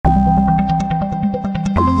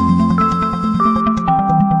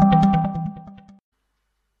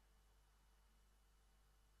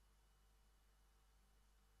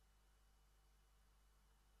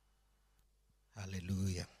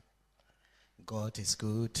Gott ist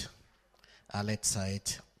gut, alle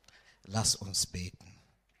Zeit. Lass uns beten.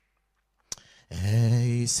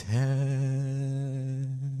 Er ist Herr,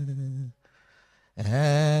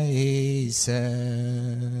 er ist Herr,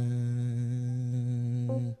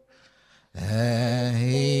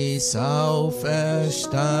 er ist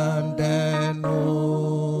auferstanden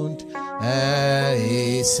und er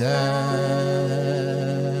ist Herr.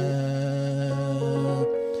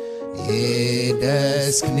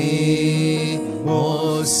 Jedes Knie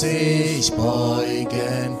muss sich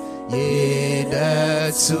beugen,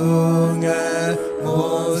 jede Zunge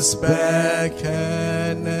muss bekennen,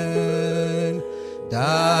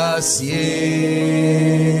 dass Jesus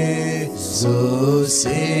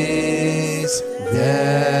ist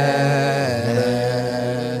der.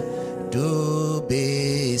 Du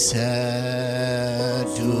bist Herr,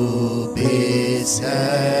 du bist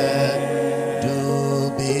Herr,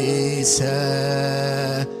 du bist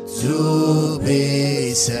Herr, du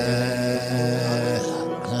bist Herr.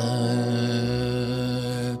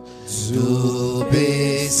 Du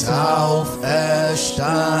bist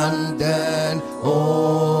auferstanden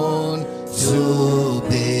und du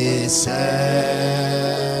bist Herr.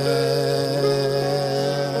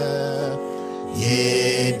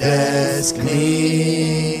 Jedes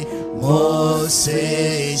Knie muss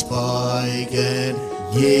sich beugen,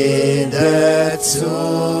 jede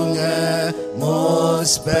Zunge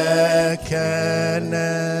muss bekennen,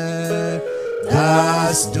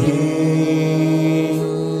 dass du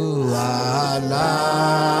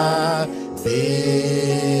allein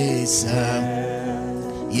bist.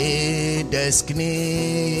 Jedes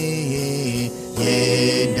Knie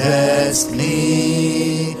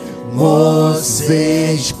muss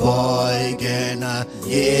sich beugen,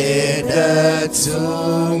 jede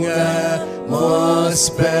Zunge muss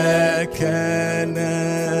bekennen,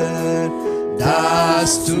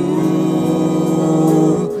 dass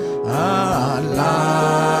du allein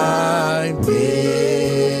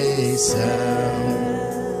bist.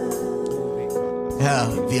 Herr,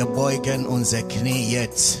 wir beugen unser Knie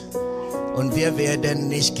jetzt und wir werden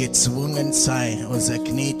nicht gezwungen sein, unser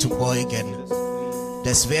Knie zu beugen.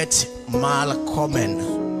 Das wird mal kommen,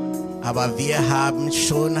 aber wir haben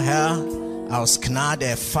schon, Herr, aus Gnade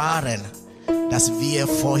erfahren, dass wir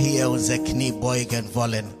vorher unser Knie beugen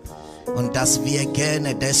wollen und dass wir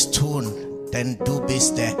gerne das tun, denn du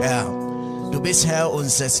bist der Herr. Du bist Herr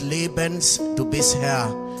unseres Lebens, du bist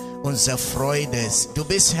Herr unserer Freude, du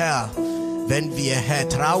bist Herr, wenn wir, Herr,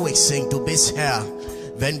 traurig sind, du bist Herr,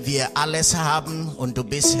 wenn wir alles haben, und du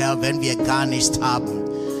bist Herr, wenn wir gar nichts haben.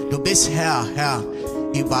 Du bist Herr, Herr,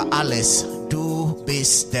 über alles. Du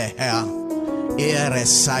bist der Herr. Ehre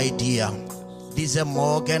sei dir. Diesen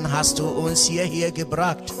Morgen hast du uns hierher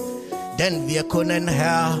gebracht, denn wir können,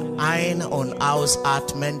 Herr, ein- und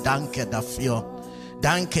ausatmen. Danke dafür.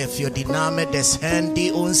 Danke für die Namen des Herrn,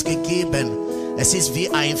 die uns gegeben. Es ist wie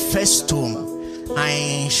ein Festung,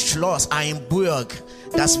 ein Schloss, ein Burg,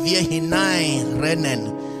 dass wir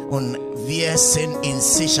hineinrennen und wir sind in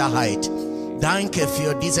Sicherheit. Danke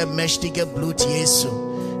für diese mächtige Blut Jesu,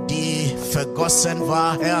 die vergossen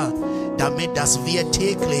war, Herr, damit, dass wir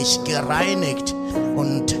täglich gereinigt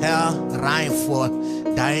und, Herr, rein vor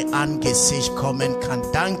dein Angesicht kommen kann.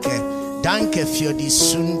 Danke, danke für die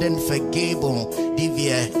Sündenvergebung, die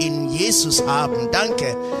wir in Jesus haben.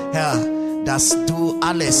 Danke, Herr, dass du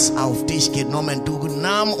alles auf dich genommen. Du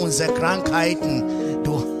nahm unsere Krankheiten,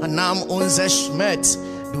 du nahm unser Schmerz,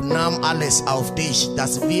 du nahm alles auf dich,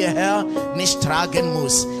 dass wir, Herr, nicht tragen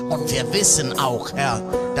muss. Und wir wissen auch, Herr,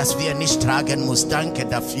 dass wir nicht tragen muss. Danke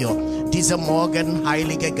dafür. Dieser Morgen,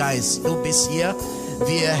 Heiliger Geist, du bist hier.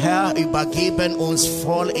 Wir, Herr, übergeben uns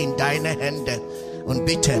voll in deine Hände und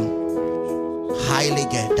bitten,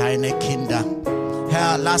 heilige deine Kinder.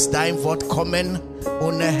 Herr, lass dein Wort kommen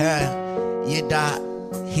ohne, Herr, jeder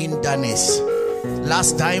Hindernis.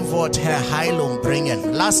 Lass dein Wort, Herr, Heilung bringen.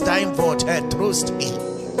 Lass dein Wort, Herr, Trost.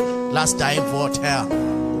 Lass dein Wort, Herr,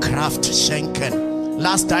 Kraft schenken.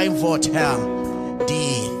 Lass dein Wort, Herr,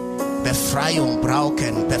 die Befreiung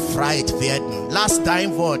brauchen, befreit werden. Lass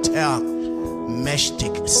dein Wort, Herr,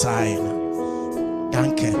 mächtig sein.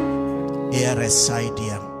 Danke, Ehre sei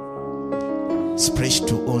dir. Sprich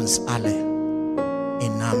zu uns alle.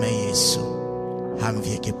 Im Namen Jesu haben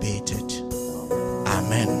wir gebetet.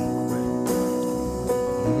 Amen.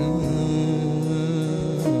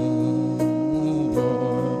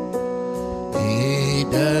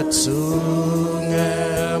 Jede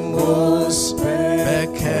Zunge muss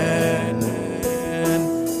bekennen,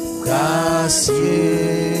 dass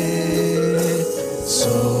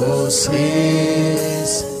Jesus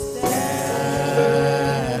ist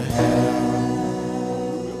der Herr.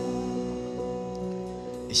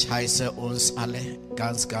 Ich heiße uns alle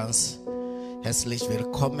ganz, ganz herzlich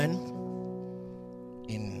willkommen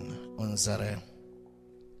in unsere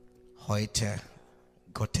heute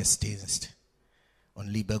Gottesdienst. Und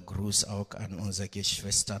lieber Gruß auch an unsere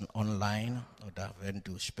Geschwistern online oder wenn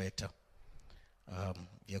du später.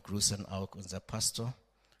 Wir grüßen auch unser Pastor.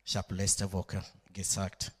 Ich habe letzte Woche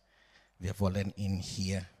gesagt, wir wollen ihn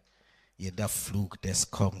hier, jeder Flug, das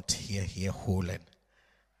kommt, hier holen.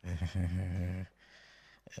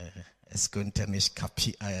 Es könnte nicht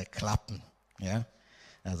klappen. Ja?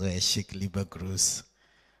 Also er schickt lieber Gruß.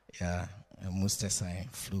 Ja, er musste seinen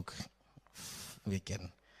Flug wegen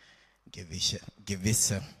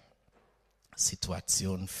gewisse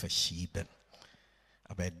Situationen verschieben.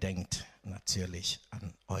 Aber er denkt natürlich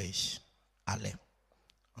an euch alle.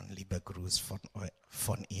 Und lieber Gruß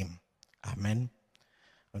von ihm. Amen.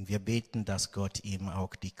 Und wir beten, dass Gott ihm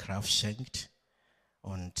auch die Kraft schenkt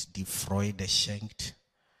und die Freude schenkt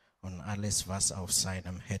und alles, was auf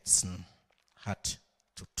seinem Herzen hat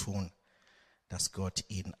zu tun, dass Gott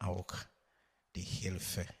ihm auch die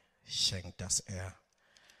Hilfe schenkt, dass er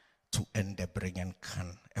zu Ende bringen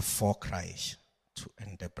kann, erfolgreich zu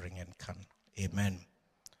Ende bringen kann. Amen.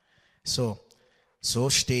 So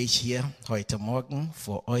stehe ich hier heute Morgen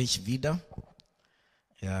vor euch wieder.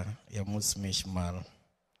 Ja, ihr müsst mich mal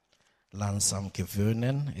langsam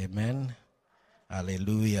gewöhnen. Amen.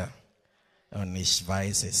 Halleluja. Und ich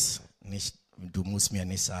weiß es nicht, du musst mir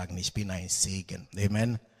nicht sagen, ich bin ein Segen.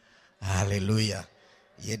 Amen. Halleluja.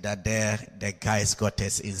 Jeder, der Geist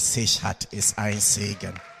Gottes in sich hat, ist ein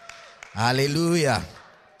Segen. Halleluja.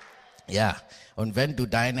 Ja, und wenn du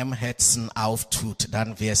deinem Herzen auftut,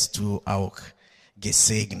 dann wirst du auch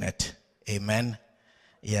gesegnet. Amen.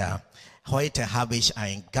 Ja, heute habe ich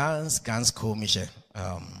ein ganz, ganz komisches,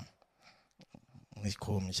 nicht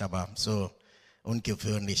komisch, aber so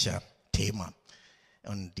ungewöhnlicher Thema.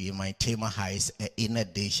 Und mein Thema heißt, erinnere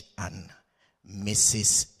dich an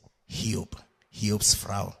Mrs. Hiob, Hiobs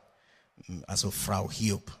Frau, also Frau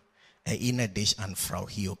Hiob. Erinnere dich an Frau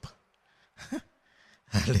Hiob.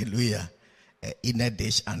 Halleluja. Erinnere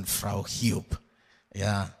dich an Frau Hiob.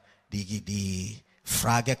 Ja, die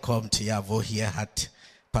Frage kommt, ja, woher hat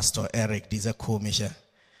Pastor Eric dieses komische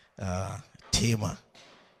Thema?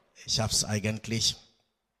 Ich habe es eigentlich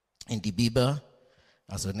in die Bibel,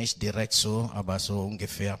 also nicht direkt so, aber so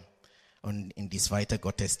ungefähr. Und in die zweite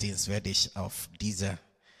Gottesdienst werde ich auf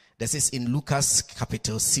das ist in Lukas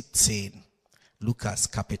Kapitel 17.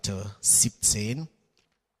 Lukas Kapitel 17.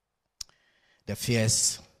 Der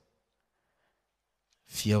Vers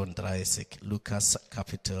 34, Lukas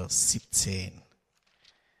Kapitel 17,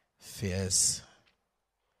 Vers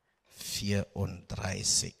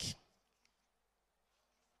 34.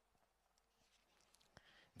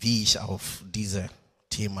 Wie ich auf dieses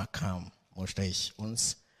Thema kam, möchte ich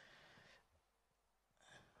uns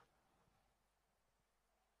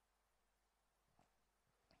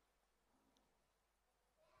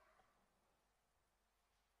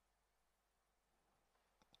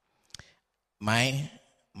Mein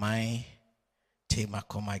Thema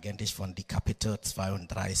kommt eigentlich von die Kapitel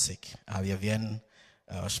 32. Aber wir werden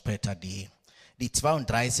später die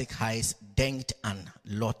 32 heißt, denkt an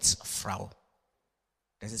Lots Frau.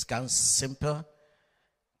 Das ist ganz simpel,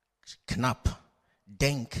 knapp.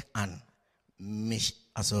 Denk an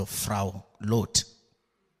mich, also Frau Lot.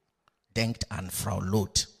 Denkt an Frau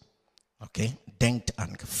Lot. Okay? Denkt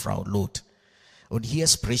an Frau Lot. Und hier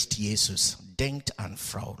spricht Jesus, denkt an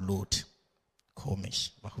Frau Lot.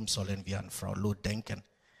 Komisch. Warum sollen wir an Frau Lot denken?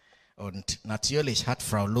 Und natürlich hat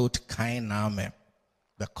Frau Lot keinen Namen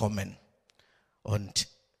bekommen. Und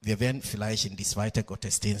wir werden vielleicht in die zweite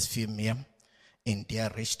Gottesdienst viel mehr in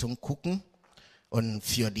der Richtung gucken. Und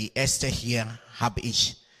für die erste hier habe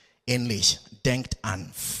ich ähnlich. Denkt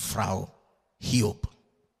an Frau Hiob.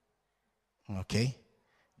 Okay?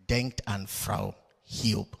 Denkt an Frau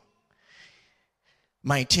Hiob.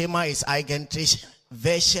 Mein Thema ist eigentlich,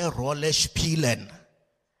 welche Rolle spielen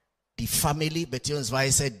die Familie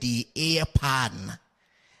bzw. die Ehepaare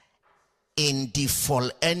in die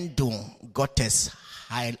Vollendung Gottes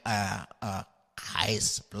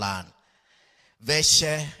Heilsplan?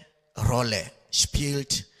 Welche Rolle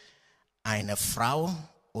spielt eine Frau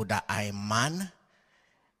oder ein Mann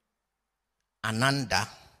einander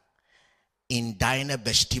in deiner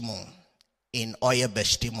Bestimmung, in eurer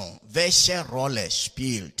Bestimmung? Welche Rolle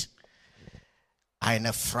spielt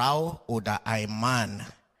eine Frau oder ein Mann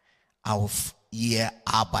auf ihr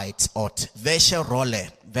Arbeitsort? Welche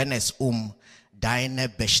Rolle, wenn es um deine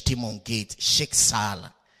Bestimmung geht,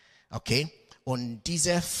 Schicksal, okay? Und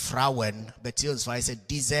diese Frauen bzw.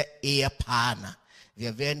 diese Ehepaare,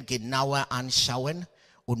 wir werden genauer anschauen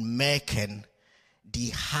und merken,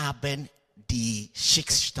 die haben die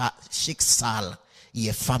Schicksal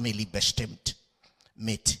ihrer Familie bestimmt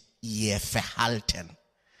mit ihr Verhalten.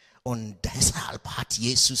 Und deshalb hat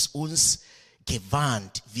Jesus uns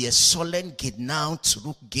gewarnt, wir sollen genau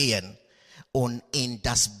zurückgehen und in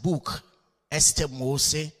das Buch 1.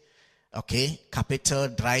 Mose, okay,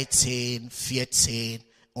 Kapitel 13, 14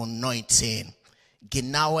 und 19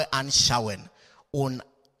 genauer anschauen und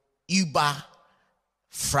über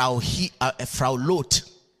Frau Lot,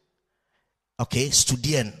 okay,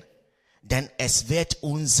 studieren. Denn es wird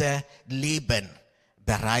unser Leben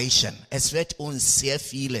bereichern. Es wird uns sehr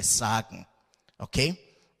vieles sagen. Okay?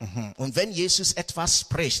 Und wenn Jesus etwas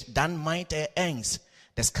spricht, dann meint er ernst.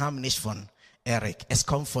 Das kam nicht von Eric. Es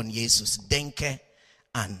kommt von Jesus. Denke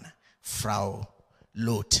an Frau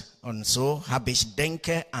Lot. Und so habe ich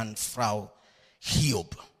denke an Frau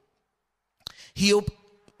Hiob. Hiob,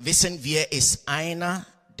 wissen wir, ist einer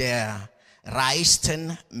der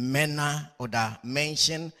reichsten Männer oder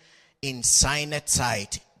Menschen in seiner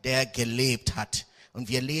Zeit, der gelebt hat. Und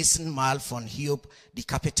wir lesen mal von Hiob, die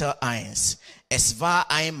Kapitel 1. Es war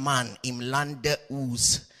ein Mann im Lande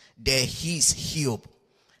Uz, der hieß Hiob.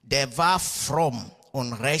 Der war fromm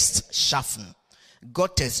und rechtschaffen,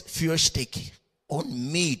 gottesfürchtig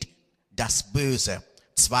und mied das Böse.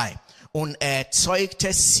 2. Und er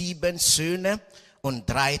zeugte 7 Söhne und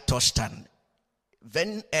 3 Töchtern.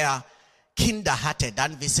 Wenn er Kinder hatte,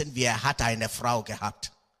 dann wissen wir, er hat eine Frau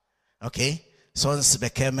gehabt. Okay? Sonst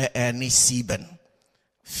bekäme er nicht 7.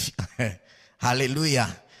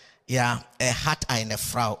 Halleluja. Ja, er hat eine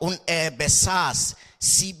Frau. Und er besaß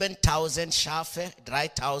 7000 Schafe,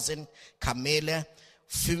 3000 Kamele,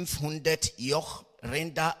 500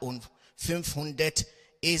 Jochrinder und 500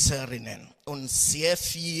 Eselinnen und sehr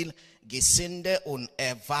viel Gesinde, und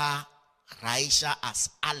er war reicher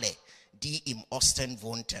als alle, die im Osten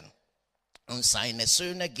wohnten. Und seine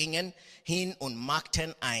Söhne gingen hin und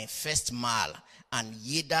machten ein Festmahl an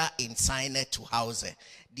jeder in seine Zuhause.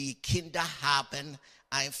 Die Kinder haben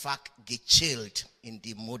einfach gechillt in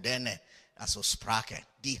die moderne Sprache.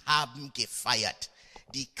 Die haben gefeiert.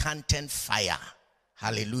 Die kannten Feier.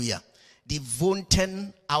 Halleluja. Die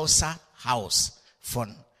wohnten außer Haus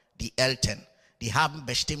von den Eltern. Die haben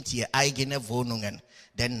bestimmt ihre eigenen Wohnungen.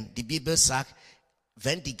 Denn die Bibel sagt,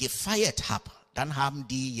 wenn die gefeiert haben, dann haben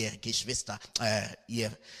die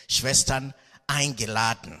ihre Schwestern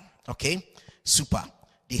eingeladen. Okay? Super.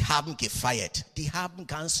 Die haben gefeiert. Die haben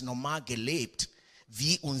ganz normal gelebt,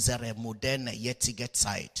 wie unsere moderne jetzige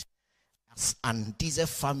Zeit. Das an dieser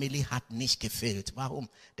Familie hat nicht gefehlt. Warum?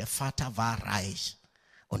 Der Vater war reich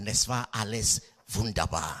und es war alles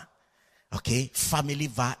wunderbar. Okay?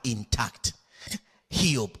 Familie war intakt.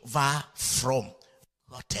 Hiob war fromm,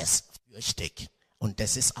 gottesfürchtig. Und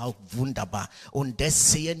das ist auch wunderbar. Und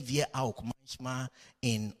das sehen wir auch manchmal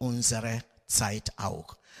in unserer Zeit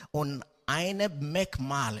auch. Und ein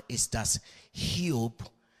Merkmal ist, dass Hiob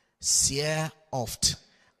sehr oft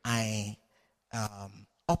ein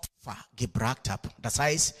Opfer gebracht hat. Das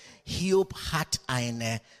heißt, Hiob hat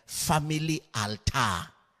einen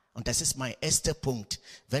Familienaltar. Und das ist mein erster Punkt.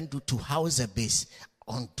 Wenn du zu Hause bist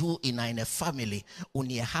und du in einer Familie und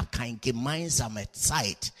ihr habt keine gemeinsame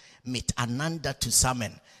Zeit miteinander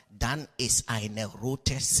zusammen, dann ist ein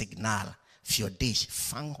rotes Signal für dich.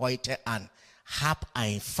 Fang heute an. Hab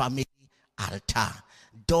ein Familienaltar.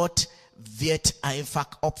 Dort wird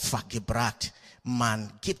einfach Opfer gebracht.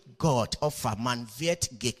 Man gibt Gott Opfer. Man wird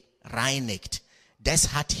gereinigt.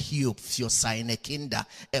 Das hat Hiob für seine Kinder.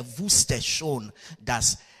 Er wusste schon,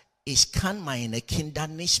 dass ich kann meine Kinder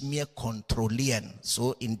nicht mehr kontrollieren,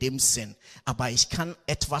 so in dem Sinn. Aber ich kann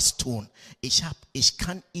etwas tun. Ich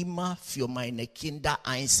kann immer für meine Kinder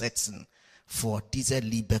einsetzen vor dieser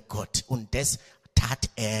liebe Gott. Und das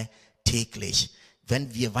tat er täglich.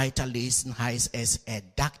 Wenn wir weiterlesen, heißt es, er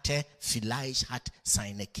dachte, vielleicht hat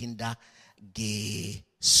seine Kinder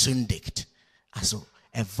gesündigt. Also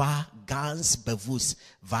er war ganz bewusst,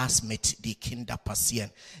 was mit den Kindern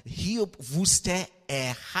passiert. Hiob wusste,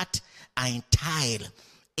 er hat einen Teil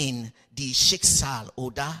in die Schicksal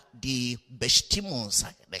oder die Bestimmung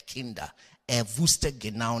seiner Kinder. Er wusste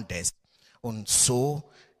genau das. Und so,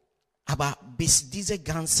 aber bis diese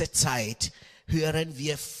ganze Zeit hören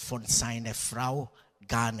wir von seiner Frau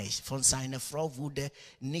gar nicht. Von seiner Frau wurde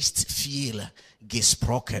nicht viel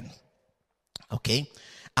gesprochen. Okay?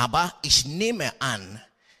 Aber ich nehme an,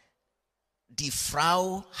 die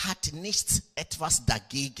Frau hat nichts etwas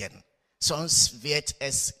dagegen. Sonst wird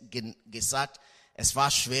es gesagt, es war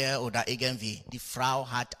schwer oder irgendwie. Die Frau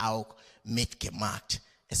hat auch mitgemacht.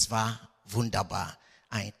 Es war wunderbar.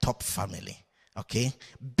 Ein Top-Family. Okay?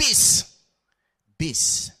 Bis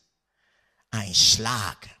bis ein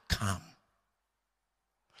Schlag kam.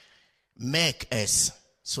 Merk es,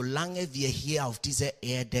 solange wir hier auf dieser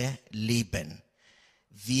Erde leben,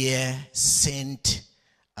 wir sind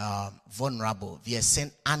vulnerable, wir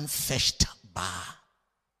sind anfechtbar.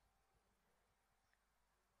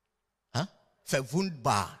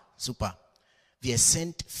 Verwundbar, super. Wir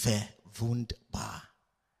sind verwundbar.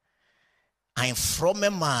 Ein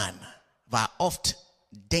frommer Mann war oft,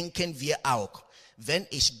 denken wir auch, wenn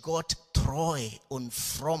ich Gott treu und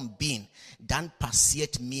fromm bin, dann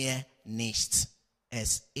passiert mir nichts.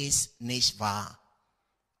 Es ist nicht wahr.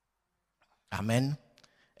 Amen.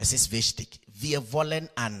 Es ist wichtig. Wir wollen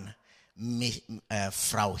an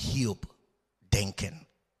Frau Hiob denken.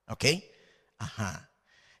 Okay? Aha.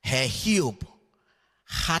 Herr Hiob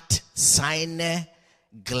hat seine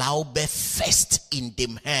Glaube fest in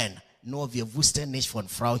dem Herrn. Nur wir wussten nicht von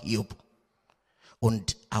Frau Hiob.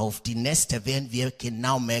 Und auf die nächste werden wir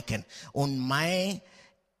genau merken. Und mein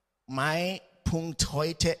Punkt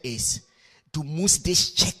heute ist, du musst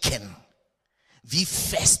dich checken, wie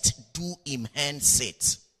fest du im Herrn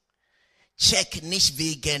sitzt. Check nicht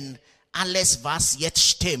wegen alles, was jetzt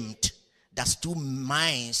stimmt, dass du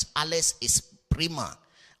meinst, alles ist prima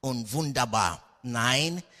und wunderbar.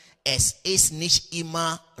 Nein, es ist nicht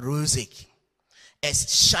immer rosig.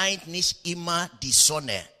 Es scheint nicht immer die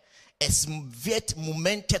Sonne. Es wird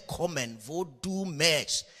Momente kommen, wo du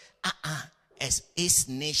merkst, es ist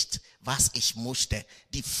nicht, was ich musste.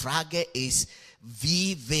 Die Frage ist,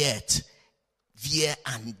 wie wird wir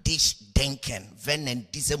an dich denken, wenn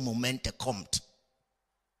in diese Momente kommt?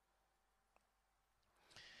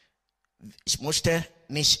 Ich möchte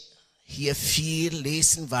nicht hier viel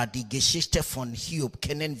lesen, weil die Geschichte von Hiob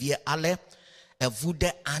kennen wir alle. Er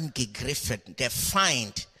wurde angegriffen. Der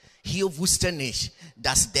Feind, Hiob wusste nicht,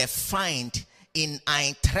 dass der Feind in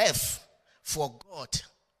ein Treff vor Gott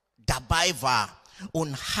dabei war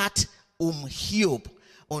und hat Hiob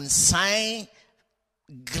und sein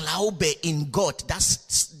Glaube in Gott,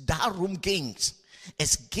 darum ging's.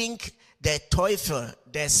 Es ging der Teufel,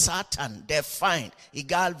 der Satan, der Feind,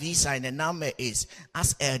 egal wie sein Name ist,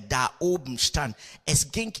 als er da oben stand.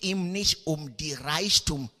 Es ging ihm nicht um die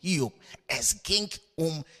Reichtum Hiob. Es ging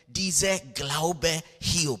um diese Glaube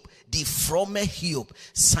Hiob, die fromme Hiob,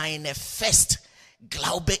 seine fest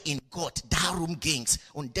Glaube in Gott. Darum ging's.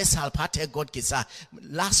 Und deshalb hat er Gott gesagt,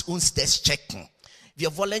 lass uns das checken.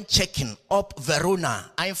 Wir wollen checken, ob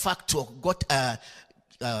Verona einfach durch Gott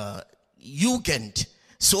Jugend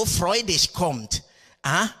so freudig kommt.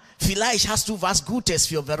 Vielleicht hast du was Gutes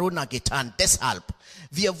für Verona getan. Deshalb,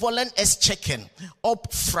 wir wollen es checken,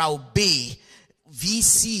 ob Frau B, wie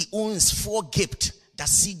sie uns vorgibt,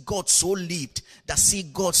 dass sie Gott so liebt, dass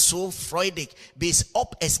sie Gott so freudig ist,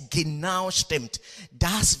 ob es genau stimmt.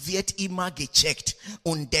 Das wird immer gecheckt.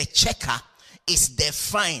 Und der Checker ist der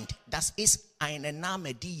Feind. Das ist ein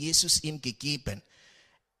Name, die Jesus ihm gegeben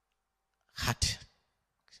hat.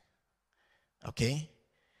 Okay?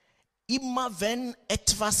 Immer wenn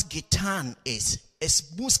etwas getan ist,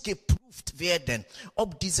 es muss geprüft werden,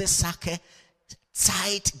 ob diese Sache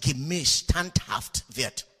zeitgemäß standhaft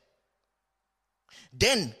wird.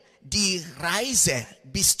 Denn die Reise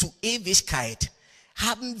bis zur Ewigkeit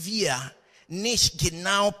haben wir nicht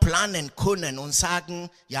genau planen können und sagen,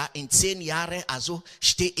 ja, in 10 Jahren, also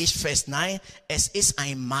stehe ich fest. Nein, es ist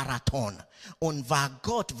ein Marathon. Und was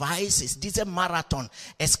Gott weiß, ist dieser Marathon.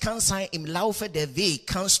 Es kann sein, im Laufe der Weg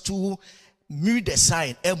kannst du müde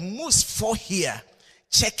sein. Er muss vorher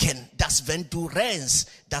checken, dass wenn du rennst,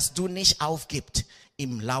 dass du nicht aufgibst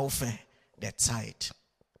im Laufe der Zeit.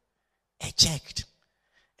 Er checkt.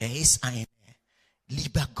 Er ist ein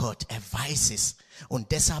lieber Gott, er weiß es.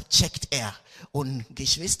 Und deshalb checkt er. Und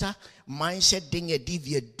Geschwister, manche Dinge, die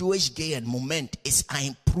wir durchgehen, Moment, ist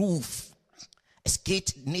ein Proof. Es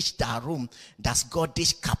geht nicht darum, dass Gott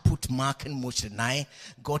dich kaputt machen musste. Nein,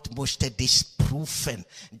 Gott musste dich prüfen,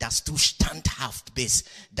 dass du standhaft bist,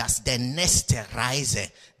 dass der nächste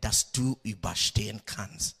Reise, dass du überstehen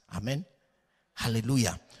kannst. Amen.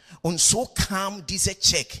 Halleluja. Und so kam dieser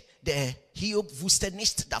Check. Der Hiob wusste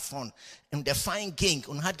nicht davon. Und der Feind ging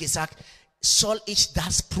und hat gesagt, soll ich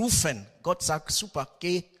das prüfen? Gott sagt, super,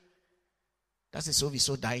 geh. Das ist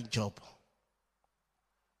sowieso dein Job.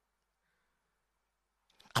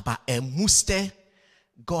 Aber er musste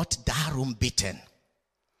Gott darum bitten,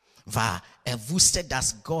 weil er wusste,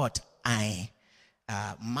 dass Gott eine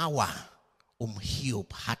Mauer um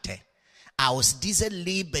Hiob hatte. Aus diesem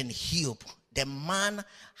Leben Hiob, der Mann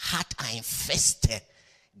hat ein fester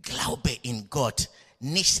Glaube in Gott.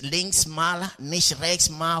 Nicht links mal, nicht rechts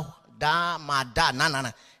mal, da mal da. Nein, nein,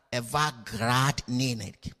 nein. Er war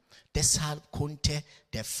geradlinig. Deshalb konnte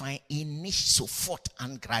der Feind ihn nicht sofort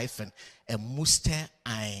angreifen. Er musste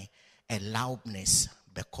eine Erlaubnis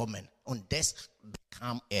bekommen. Und das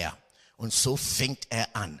bekam er. Und so fängt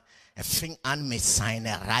er an. Er fing an mit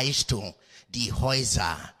seiner Reichtum, die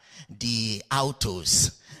Häuser, die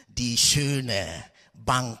Autos, die schöne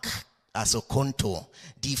Bank, also Konto,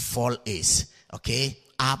 die voll ist. Okay?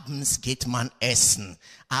 Abends geht man essen.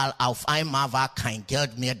 Auf einmal war kein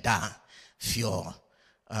Geld mehr da für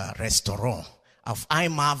Restaurant. Auf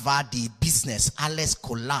einmal war die Business, alles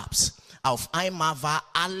Kollaps. Auf einmal war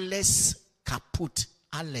alles kaputt.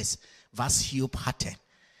 Alles, was Hiob hatte.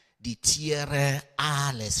 Die Tiere,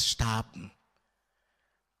 alles starben.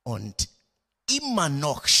 Und immer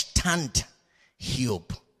noch stand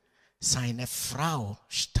Hiob. Seine Frau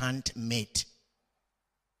stand mit.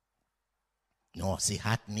 Nur sie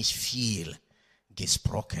hat nicht viel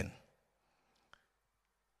gesprochen.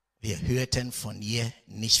 Wir hörten von ihr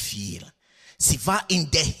nicht viel. Sie war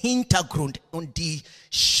in der Hintergrund und die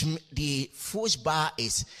furchtbar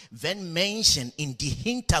ist, wenn Menschen in die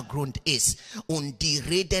Hintergrund ist und die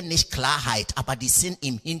reden nicht Klarheit, aber die sind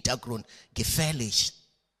im Hintergrund gefährlich.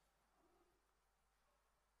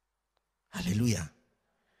 Halleluja.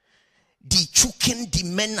 Die schucken die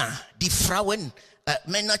Männer, die Frauen,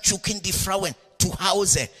 Männer schucken die Frauen zu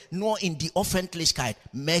Hause, nur in die Öffentlichkeit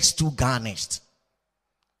merkst du gar nichts.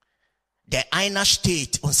 Der einer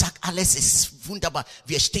steht und sagt, alles ist wunderbar,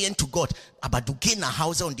 wir stehen zu Gott. Aber du gehst nach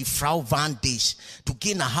Hause und die Frau warnt dich. Du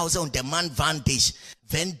gehst nach Hause und der Mann warnt dich.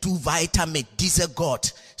 Wenn du weiter mit diesem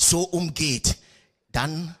Gott so umgeht,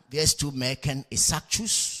 dann wirst du merken, ich sag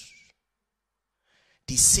tschüss.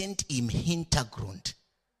 Die sind im Hintergrund.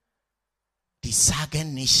 Die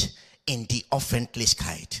sagen nicht in die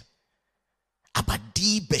Öffentlichkeit. Aber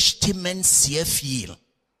die bestimmen sehr viel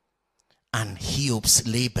an Hiobs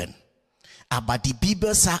Leben. Aber die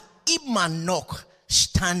Bibel sagt, immer noch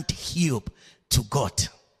stand Hiob zu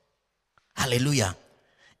Gott. Halleluja.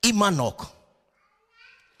 Immer noch.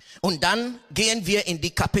 Und dann gehen wir in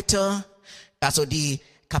die Kapitel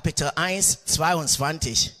 1,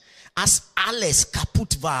 22. Als alles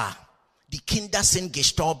kaputt war, die Kinder sind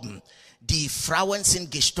gestorben, die Frauen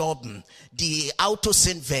sind gestorben, die Autos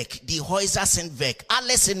sind weg, die Häuser sind weg,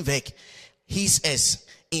 alles sind weg, hieß es,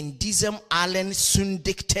 in diesem allen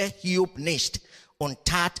sündigte Hiob nicht und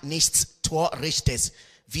tat nichts Torrichtes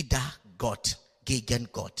wider Gott, gegen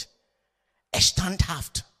Gott. Er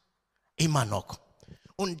standhaft, immer noch.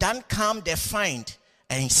 Und dann kam der Feind,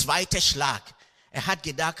 ein zweiter Schlag. Er hat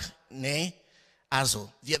gedacht, nee, also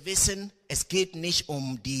wir wissen, es geht nicht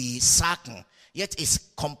um die Sachen. Jetzt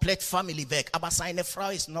ist komplett Familie weg, aber seine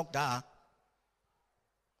Frau ist noch da.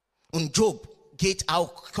 Und Job geht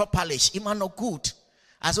auch körperlich immer noch gut.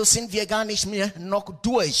 Also sind wir gar nicht mehr noch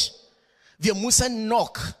durch. Wir müssen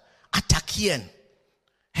noch attackieren.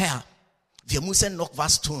 Herr, wir müssen noch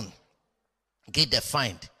was tun. Geht der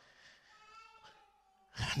Feind.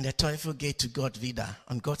 Und der Teufel geht zu Gott wieder.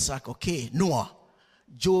 Und Gott sagt, okay, nur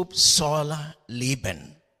Job soll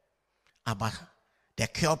leben. Aber der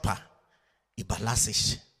Körper überlasse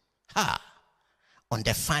ich. Und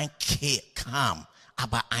der Feind kam.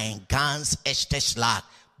 Aber ein ganz echter Schlag.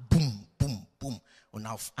 Bum, bum, bum. Und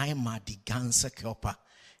auf einmal die ganze Körper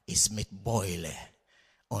ist mit Beule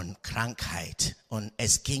und Krankheit. Und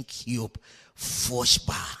es ging Hiob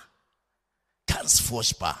furchtbar. Ganz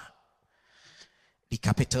furchtbar. Die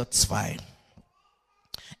Kapitel 2.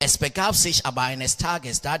 Es begab sich aber eines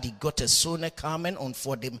Tages, da die Gottessöhne kamen und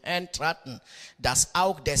vor dem Herrn traten, dass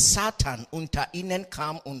auch der Satan unter ihnen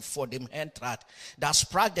kam und vor dem Herrn trat. Da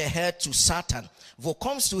sprach der Herr zu Satan, wo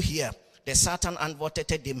kommst du hier? Der Satan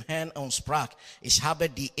antwortete dem Herrn und sprach, ich habe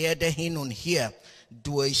die Erde hin und her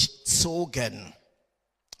durchzogen.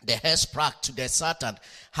 Der Herr sprach zu der Satan,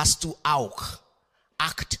 hast du auch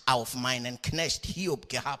Acht auf meinen Knecht Hiob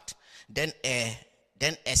gehabt? Denn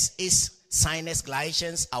es ist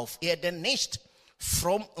seinesgleichen auf Erden nicht,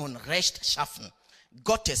 fromm und rechtschaffen,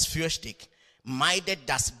 gottesfürchtig, meidet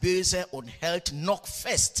das Böse und hält noch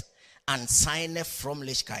fest an seine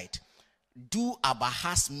Frömmlichkeit. Du aber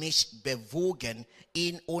hast mich bewogen,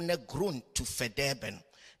 ihn ohne Grund zu verderben.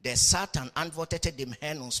 Der Satan antwortete dem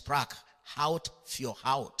Herrn und sprach, Haut für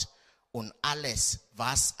Haut, und alles,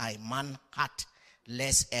 was ein Mann hat,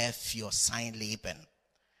 lässt er für sein Leben.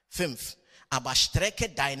 5. Aber strecke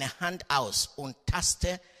deine Hand aus und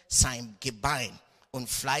taste sein Gebein und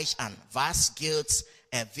Fleisch an. Was gilt's?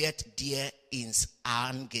 Er wird dir ins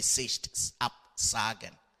Angesicht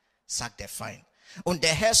absagen, sagt der Feind. Und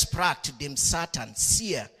der Herr sprach zu dem Satan,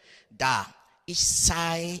 siehe da, er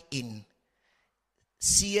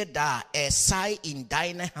sei in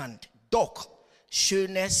deiner Hand, doch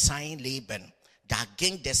schönes sein Leben. Da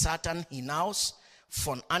ging der Satan hinaus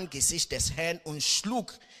von Angesicht des Herrn und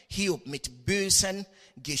schlug Hiob mit bösen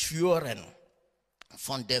Geschwüren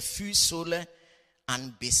von der Fußsohle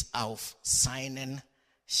an bis auf seinen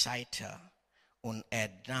Scheitel. Und er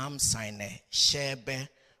nahm seine Scherbe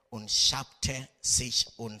und schabte sich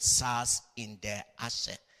und saß in der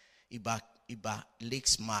Asche.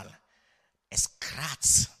 Überleg's mal. Es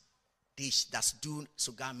kratzt dich, dass du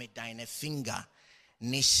sogar mit deinen Fingern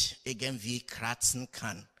nicht irgendwie kratzen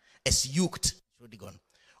kann. Es juckt. Entschuldigung.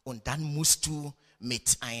 Und dann musst du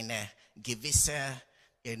mit einer gewissen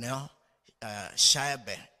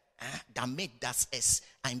Scherbe, damit dass es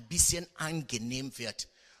ein bisschen angenehm wird.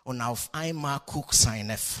 Und auf einmal guckt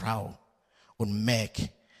seine Frau und merkt,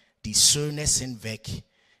 die Söhne sind weg,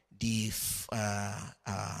 die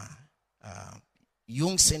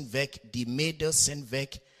Jungs sind weg, die Mädels sind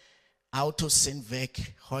weg, Autos sind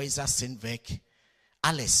weg, Häuser sind weg,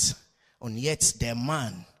 alles. Und jetzt der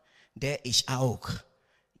Mann, der ich auch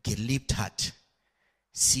geliebt hat,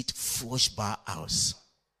 sieht furchtbar aus.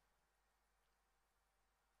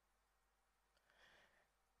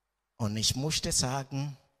 Und ich musste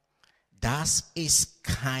sagen, das ist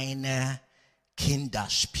kein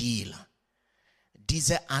Kinderspiel.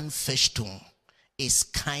 Diese Anfechtung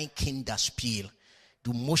ist kein Kinderspiel.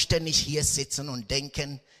 Du musst nicht hier sitzen und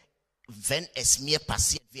denken, wenn es mir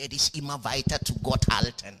passiert, werde ich immer weiter zu Gott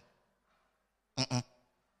halten.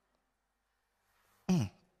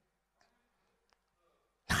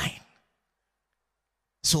 Nein.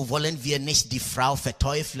 So wollen wir nicht die Frau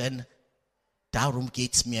verteufeln. Darum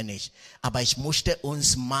geht es mir nicht. Aber ich musste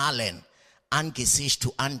uns malen, Angesicht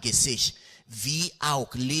zu Angesicht, wie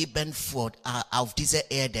auch Leben auf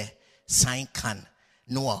dieser Erde sein kann.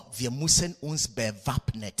 Nur, wir müssen uns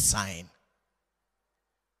bewappnet sein.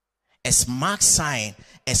 Es mag sein,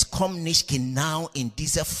 es kommt nicht genau in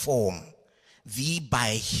dieser Form, wie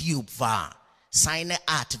bei Hiob war. Seine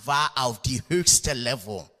Art war auf die höchste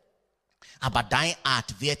Level. Aber deine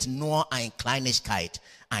Art wird nur eine Kleinigkeit,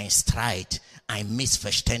 ein Streit, ein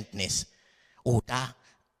Missverständnis. Oder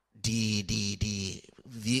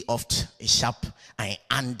wie oft ich habe ein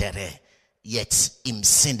andere jetzt im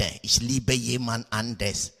Sinne. Ich liebe jemand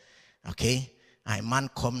anderes. Okay? Ein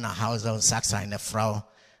Mann kommt nach Hause und sagt seiner Frau,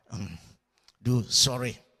 du,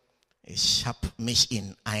 sorry, ich habe mich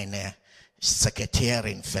in eine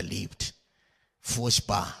Sekretärin verliebt.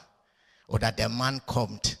 Furchtbar. Oder der Mann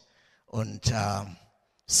kommt und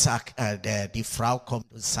die Frau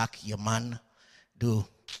kommt und sagt, ihr Mann, du,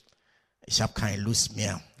 ich habe keine Lust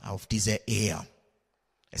mehr auf diese Ehe.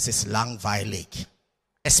 Es ist langweilig.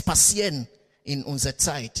 Es passieren in unserer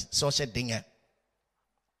Zeit solche Dinge.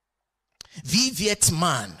 Wie wird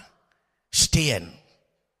man stehen,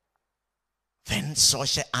 wenn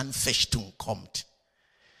solche Anfechtung kommt?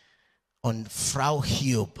 Und Frau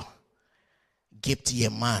Hiob gibt ihr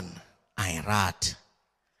Mann ein Rat.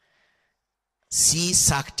 Sie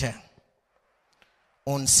sagte,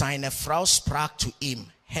 und seine Frau sprach zu ihm,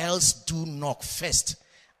 hältst du noch fest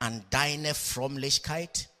an deine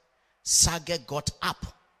Frömmlichkeit? Sage Gott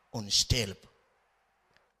ab und stirb.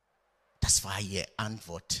 Das war ihre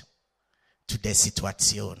Antwort zu der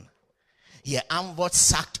Situation. Ihre Antwort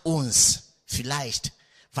sagt uns vielleicht,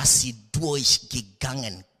 was sie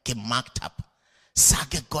gemacht hat.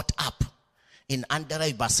 Sage Gott ab. In anderer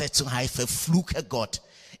Übersetzung heißt verfluche Gott.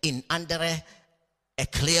 In anderer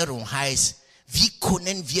Erklärung heißt, wie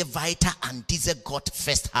können wir weiter an diesem Gott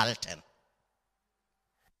festhalten?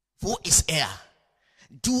 Wo ist er?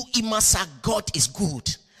 Du immer sagst, Gott ist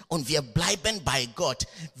gut und wir bleiben bei Gott.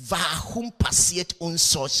 Warum passiert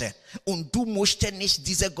uns solche? Und du musst nicht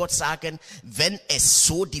dieser Gott sagen, wenn es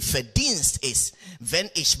so die Verdienst ist, wenn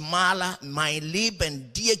ich mal mein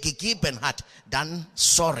Leben dir gegeben hat, dann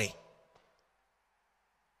sorry.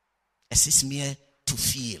 Es ist mir zu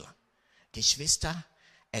viel. Geschwister,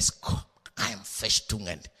 es kommt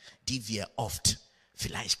Einfechtungen, die wir oft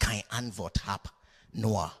vielleicht keine Antwort haben.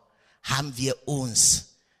 Nur haben wir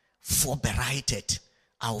uns vorbereitet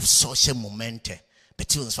auf solche Momente,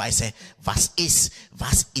 beziehungsweise was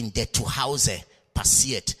in der Zuhause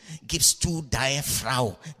passiert. Gibst du deiner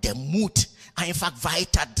Frau den Mut, einfach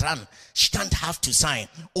weiter dran, standhaft zu sein?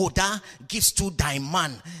 Oder gibst du deinem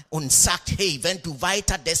Mann und sagst, hey, wenn du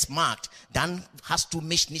weiter das magst, dann hast du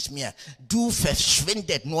mich nicht mehr. Du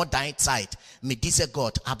verschwindet nur deine Zeit mit dieser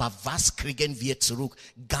Gott. Aber was kriegen wir zurück?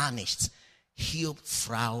 Gar nichts. Hiob,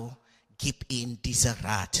 Frau, gib ihm diesen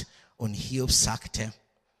Rat. Und Hiob sagte,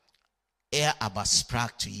 er aber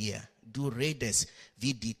sprach zu ihr, du redest,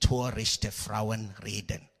 wie die törichten Frauen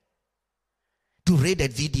reden. Du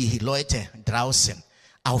redest wie die Leute draußen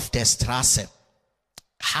auf der Straße.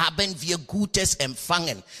 haben wir Gutes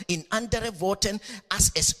empfangen. In anderen Worten,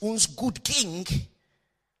 als es uns gut ging,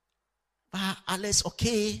 war alles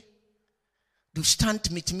okay. Du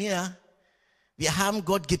stand mit mir. Wir haben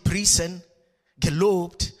Gott gepriesen,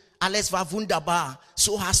 gelobt. Alles war wunderbar.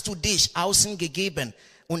 So hast du dich außen gegeben.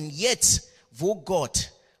 Und jetzt, wo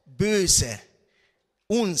Gott böse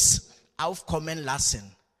uns aufkommen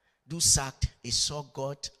lassen, du sagst, ich soll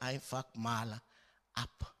Gott einfach mal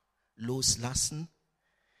loslassen.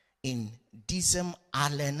 In diesem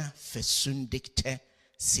allen versündigte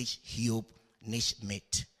sich Hiob nicht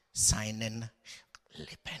mit seinen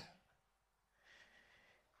Lippen.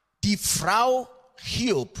 Die Frau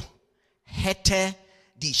Hiob hätte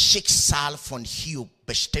die Schicksal von Hiob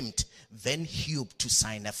bestimmt, wenn Hiob zu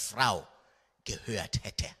seiner Frau gehört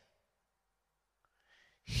hätte.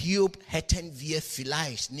 Hiob hätten wir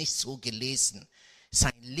vielleicht nicht so gelesen.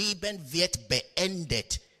 Sein Leben wird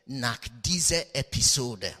beendet nach dieser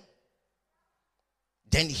Episode.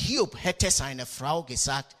 Denn Hiob hätte seiner Frau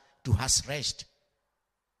gesagt, du hast recht.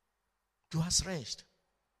 Du hast recht.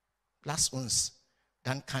 Lass uns,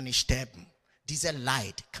 dann kann ich sterben. Dieser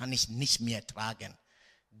Leid kann ich nicht mehr tragen.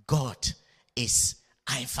 Gott ist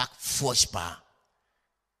einfach furchtbar.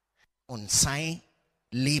 Und sein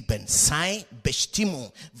Leben, seine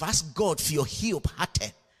Bestimmung, was Gott für Hiob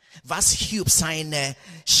hatte, was Hiob seine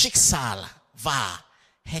Schicksal war,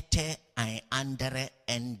 hätte ein anderes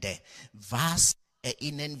Ende. Was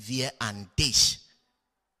erinnern wir an dich?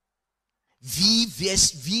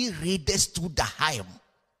 Wie redest du daheim?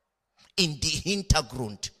 In den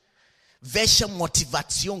Hintergrund. Welche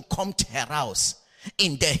Motivation kommt heraus?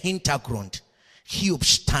 In der Hintergrund. Hiob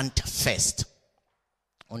stand fest.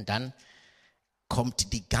 Und dann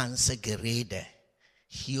kommt die ganze Gerede.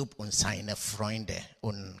 Hiob und seine Freunde.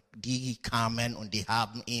 Und die kamen und die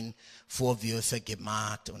haben ihm Vorwürfe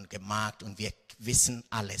gemacht. Und wir wissen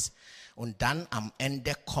alles. Und dann am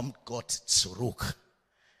Ende kommt Gott zurück.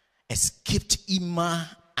 Es gibt immer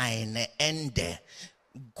ein Ende.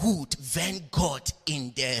 Gut, wenn Gott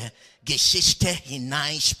in der Geschichte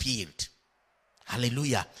hineinspielt.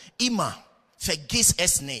 Halleluja. Immer. Vergiss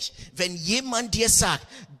es nicht. Wenn jemand dir sagt,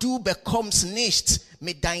 du bekommst nichts,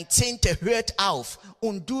 mit deinem Zehnte hört auf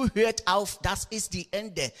und du hört auf, das ist die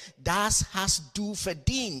Ende. Das hast du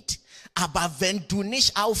verdient. Aber wenn du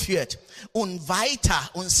nicht aufhört und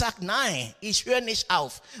weiter und sagst, nein, ich höre nicht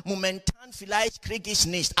auf. Momentan vielleicht kriege ich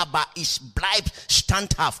nicht, aber ich bleibe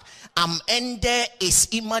standhaft. Am Ende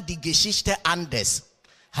ist immer die Geschichte anders.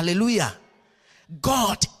 Halleluja.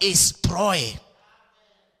 Gott ist treu.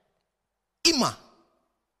 Immer.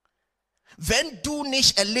 Wenn du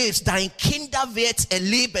nicht erlebst, deine Kinder werden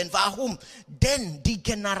erleben. Warum? Denn die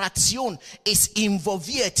Generation ist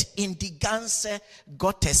involviert in die ganze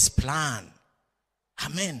Gottesplan.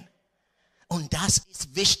 Amen. Und das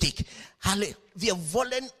ist wichtig. Wir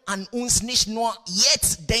wollen an uns nicht nur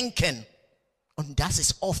jetzt denken. Und das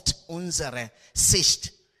ist oft unsere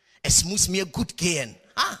Sicht. Es muss mir gut gehen.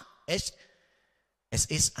 Es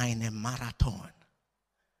ist ein Marathon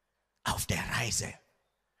auf der Reise.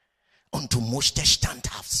 Und du musst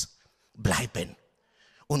standhaft bleiben.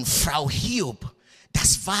 Und Frau Hiob,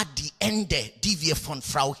 das war die Ende, die wir von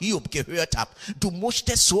Frau Hiob gehört haben. Du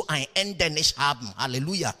musstest so ein Ende nicht haben.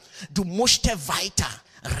 Halleluja. Du musstest weiter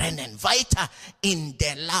rennen, weiter in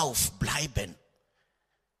der Lauf bleiben.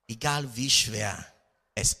 Egal wie schwer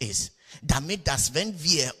es ist. Damit, dass wenn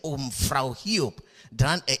wir um Frau Hiob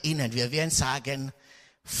dran erinnern, wir werden sagen,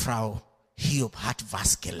 Frau Hiob hat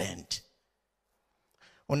was gelernt.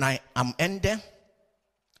 Und am Ende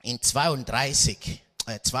in 42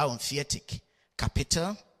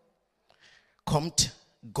 Kapitel kommt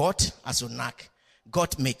Gott, also nach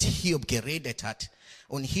Gott mit Hiob geredet hat.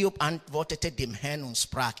 Und Hiob antwortete dem Herrn und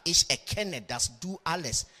sprach, ich erkenne, dass du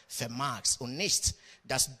alles vermagst und nichts,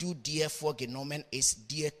 das du dir vorgenommen ist,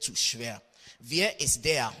 dir zu schwer. Wer ist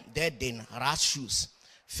der den Ratschluss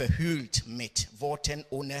verhüllt mit Worten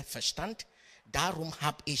ohne Verstand? Darum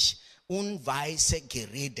habe ich unweise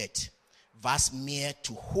geredet, was mir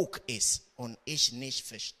zu hoch ist und ich nicht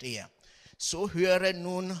verstehe. So höre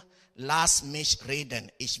nun, lass mich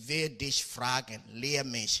reden. Ich will dich fragen, lehr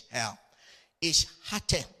mich, Herr. Ich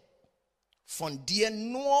hatte von dir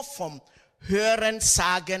nur vom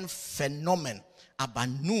Hörensagen vernommen, aber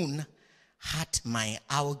nun hat mein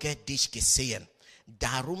Auge dich gesehen.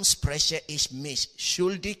 Darum spreche ich mich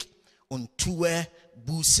schuldig und tue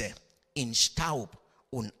Buße in Staub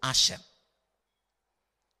und Asche.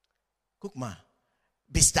 Guck mal,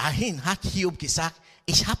 bis dahin hat Hiob gesagt,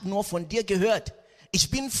 ich habe nur von dir gehört.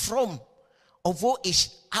 Ich bin fromm, obwohl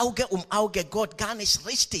ich Auge um Auge Gott gar nicht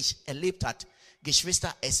richtig erlebt hat.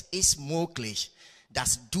 Geschwister, es ist möglich,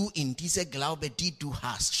 dass du in dieser Glaube, die du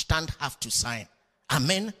hast, standhaft zu sein.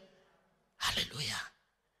 Amen. Halleluja.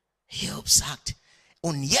 Hiob sagt,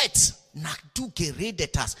 und jetzt, nach du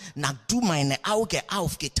geredet hast, nach du meine Augen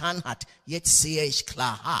aufgetan hast, jetzt sehe ich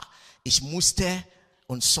klar, ich musste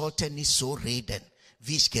und sollte nicht so reden,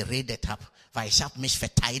 wie ich geredet habe, weil ich habe mich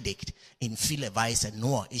verteidigt in viele Weise.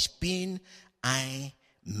 Nur, ich bin ein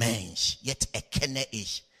Mensch. Jetzt erkenne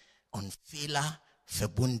ich und Fehler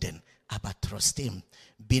verbunden, aber trotzdem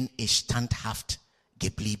bin ich standhaft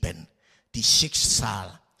geblieben. Die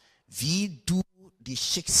Schicksal, wie du die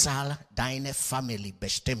Schicksal deiner Familie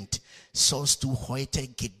bestimmt, sollst du heute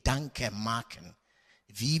Gedanken machen.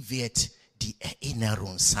 Wie wird die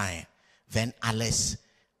Erinnerung sein, wenn alles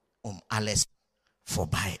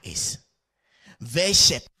vorbei ist?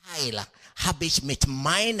 Welche Teile habe ich mit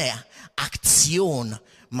meiner Aktion,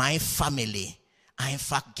 meine Familie,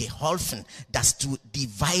 einfach geholfen, dass du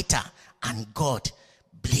die weiter an Gott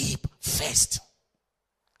blieb fest?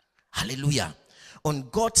 Halleluja.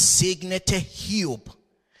 Und Gott segnete Hiob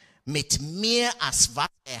mit mehr als was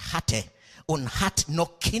er hatte und hat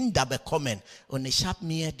noch Kinder bekommen. Und ich habe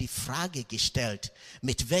mir die Frage gestellt,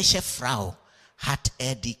 mit welcher Frau hat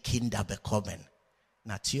er die Kinder bekommen?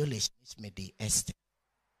 Natürlich nicht mit die Esther.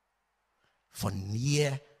 Von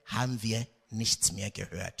ihr haben wir nichts mehr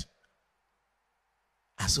gehört.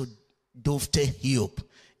 Also durfte Hiob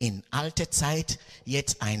in alter Zeit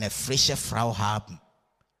jetzt eine frische Frau haben.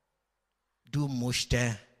 Du musst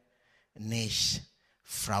nicht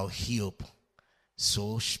Frau Hiob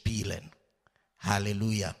so spielen.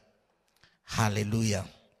 Halleluja. Halleluja.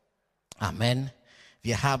 Amen.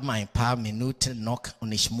 Wir haben ein paar Minuten noch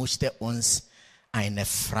und ich musste uns eine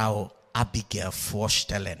Frau Abigail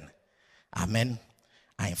vorstellen. Amen.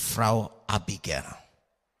 Eine Frau Abigail.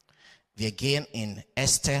 Wir gehen in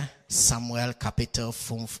 1. Samuel Kapitel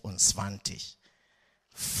 25.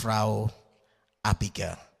 Frau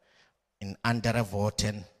Abigail. In anderen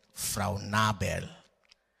Worten, Frau Nabal.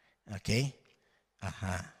 Okay?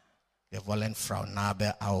 Aha. Wir wollen Frau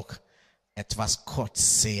Nabal auch etwas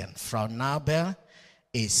kurz sehen. Frau Nabal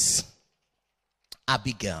ist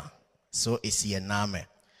Abigail. So ist ihr Name.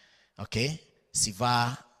 Okay? Sie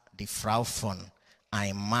war die Frau von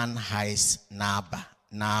einem Mann, heißt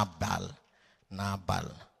Nabal.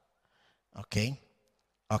 Okay?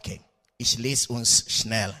 Okay. Ich lese uns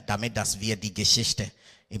schnell, damit dass wir die Geschichte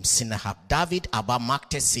im Sinne haben. David aber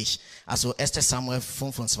machte sich, also 1. Samuel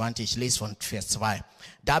 25, ich lese von Vers 2.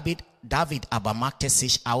 David aber machte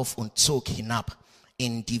sich auf und zog hinab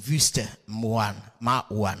in die Wüste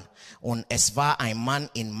Mauan. Und es war ein Mann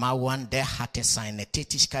in Mauan, der hatte seine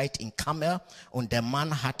Tätigkeit in Kammer, und der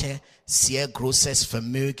Mann hatte sehr großes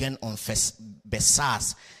Vermögen und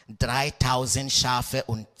besaß 3000 Schafe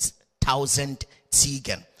und 1000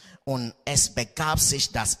 Ziegen. Und es begab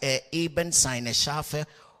sich, dass er eben seine Schafe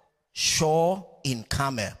schor in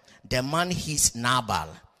Kammer. Der Mann hieß Nabal,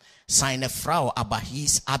 seine Frau aber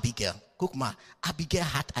hieß Abigail. Guck mal, Abigail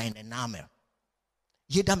hat einen Namen.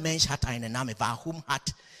 Jeder Mensch hat einen Namen. Warum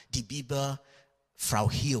hat die Bibel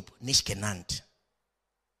Frau Hiob nicht genannt?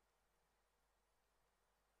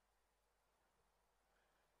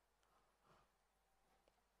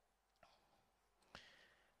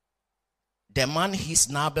 Der Mann hieß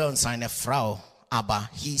Nabal und seine Frau aber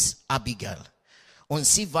hieß Abigail. Und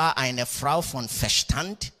sie war eine Frau von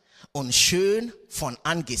Verstand und schön von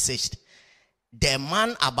Angesicht. Der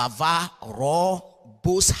Mann aber war roh,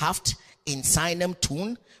 boshaft in seinem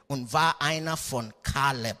Tun und war einer von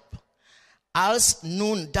Kaleb. Als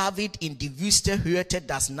nun David in die Wüste hörte,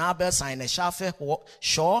 dass Nabal seine Schafe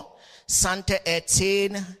schor, sandte er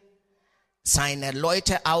 10 seiner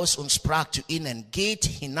Leute aus und sprach zu ihnen: Geht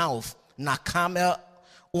hinauf nach Kammer,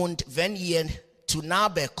 und wenn ihr zu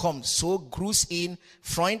Nabal kommt, so grüßt ihn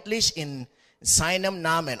freundlich in seinem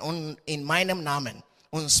Namen und in meinem Namen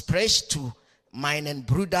und sprecht zu meinen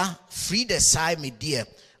Brüdern: Friede sei mit dir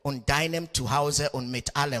und deinem Zuhause und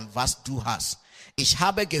mit allem, was du hast. Ich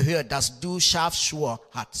habe gehört, dass du Schafschuhe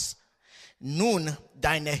hast. Nun,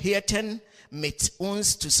 deine Hirten mit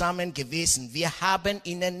uns zusammen gewesen. Wir haben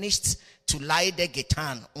ihnen nichts zuleide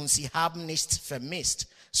getan und sie haben nichts vermisst,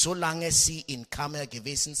 solange sie in Kammer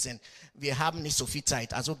gewesen sind. Wir haben nicht so viel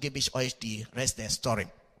Zeit, also gebe ich euch die Rest der Story.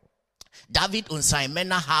 David und seine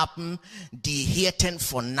Männer haben die Hirten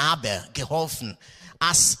von Nabal geholfen,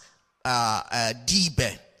 als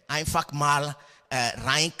Diebe einfach mal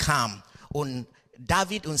reinkam. Und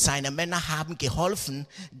David und seine Männer haben geholfen,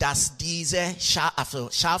 dass diese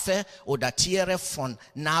Schafe oder Tiere von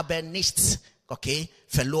Nabal nichts okay,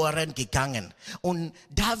 verloren gegangen. Und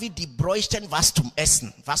David, die bräuchten was zum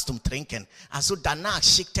Essen, was zum Trinken. Also danach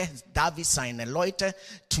schickte David seine Leute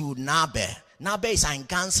zu Nabe. Nabe ist ein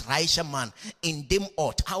ganz reicher Mann in dem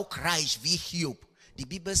Ort, auch reich wie Hiob. Die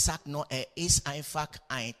Bibel sagt nur, er ist einfach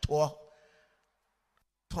ein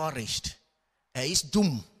Torricht. Er ist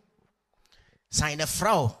dumm. Seine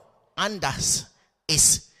Frau, anders,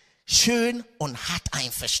 ist schön und hat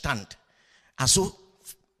einen Verstand. Also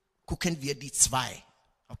gucken wir die zwei.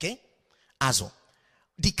 Okay? Also,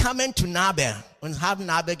 die kamen zu Nabe und haben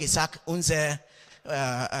Nabe gesagt, unser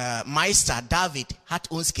Meister David hat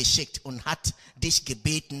uns geschickt und hat dich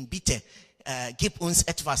gebeten, bitte gib uns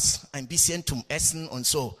etwas, ein bisschen zum Essen und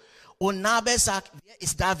so. Und Nabe sagt, wer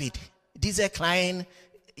ist David? Dieser kleine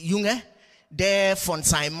Junge, der von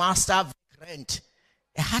seinem Meister wegrennt.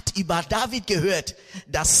 Er hat über David gehört,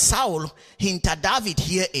 dass Saul hinter David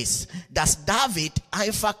hier ist. Dass David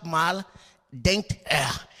einfach mal denkt,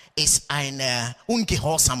 er ist ein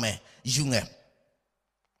ungehorsamer Junge.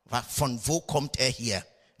 Von wo kommt er hier?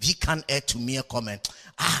 Wie kann er zu mir kommen?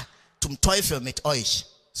 Zum Teufel mit euch.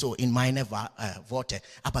 So in meine Worte.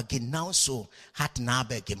 Aber genauso hat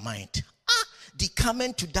Nabe gemeint. Die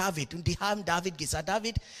kamen zu David und die haben David gesagt,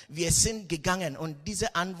 David, wir sind gegangen und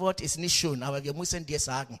diese Antwort ist nicht schön, aber wir müssen dir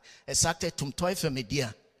sagen. Er sagte, zum Teufel mit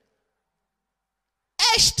dir.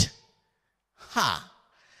 Echt?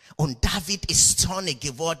 Und David ist zornig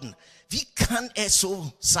geworden. Wie kann es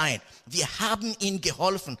so sein? Wir haben ihm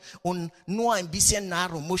geholfen und nur ein bisschen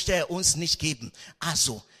Nahrung musste er uns nicht geben.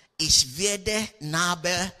 Also, ich werde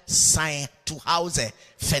Nabe sein Zuhause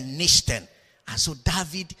vernichten. Also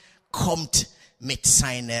David kommt mit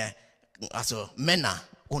seinen Männern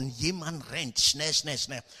und jemand rennt schnell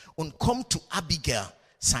und kommt zu Abigail,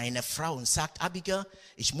 seine Frau, und sagt, Abigail,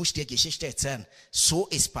 ich muss dir Geschichte erzählen. So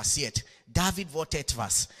ist passiert. David wollte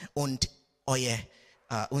etwas und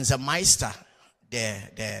unser Meister,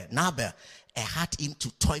 der Nabe, er hat ihn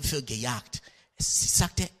zu Teufel gejagt. Sie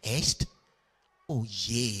sagte, echt? Oh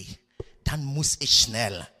je, dann muss ich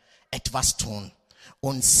schnell etwas tun.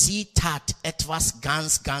 Und sie tat etwas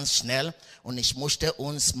ganz schnell und ich musste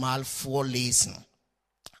uns mal vorlesen.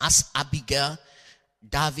 Als Abigail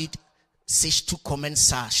David sich zukommen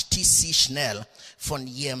sah, stieß sie schnell von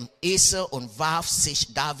ihrem Esel und warf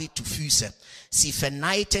sich David zu Füßen. Sie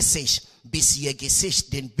verneigte sich, bis ihr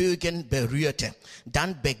Gesicht den Bögen berührte.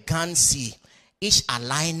 Dann begann sie, ich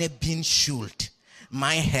alleine bin schuld.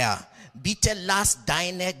 Mein Herr, bitte lass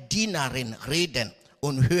deine Dienerin reden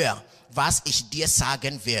und hör, was ich dir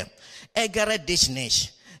sagen will. Ärgere dich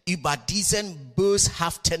nicht über diesen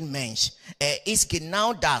böshaften Mensch. Er ist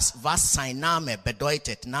genau das, was sein Name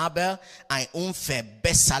bedeutet. Nabe, ein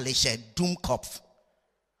unverbesserlicher Dummkopf.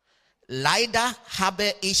 Leider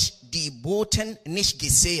habe ich die Boten nicht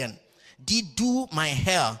gesehen, die du, mein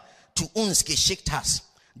Herr, zu uns geschickt hast.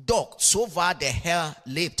 Doch so wahr der Herr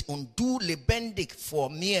lebt und du lebendig vor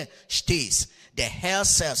mir stehst. Der Herr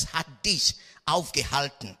selbst hat dich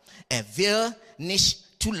aufgehalten. Er will nicht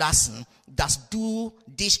zulassen, dass du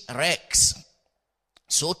dich rächst,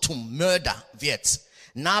 so zum Mörder wirst.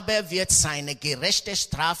 Nabe wird seine gerechte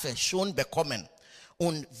Strafe schon bekommen.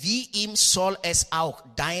 Und wie ihm soll es auch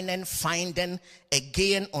deinen Feinden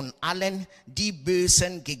ergehen und allen, die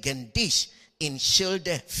Bösen gegen dich in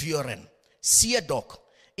Schilde führen. Siehe doch,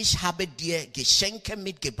 ich habe dir Geschenke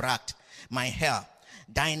mitgebracht, mein Herr.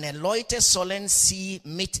 Deine Leute sollen sie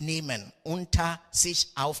mitnehmen, unter sich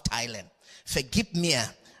aufteilen. Vergib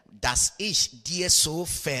mir, dass ich dir so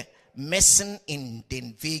vermessen in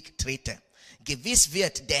den Weg trete. Gewiss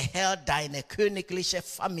wird der Herr deine königliche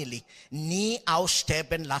Familie nie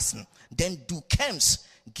aussterben lassen, denn du kämpfst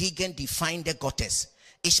gegen die Feinde Gottes.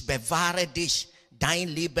 Ich bewahre dich dein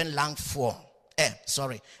Leben lang vor.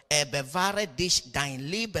 Er bewahre dich dein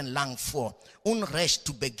Leben lang vor, Unrecht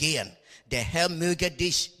zu begehen. Der Herr möge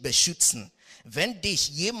dich beschützen. Wenn dich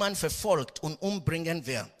jemand verfolgt und umbringen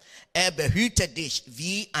will, er behüte dich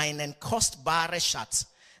wie einen kostbaren Schatz.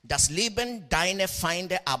 Das Leben deiner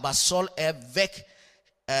Feinde aber soll er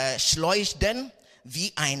wegschleudern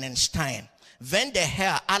wie einen Stein. Wenn der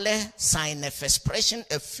Herr alle seine Versprechen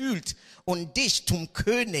erfüllt und dich zum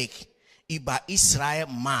König über Israel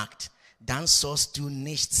macht, dann sollst du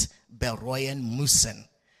nichts bereuen müssen.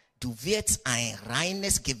 Du wirst ein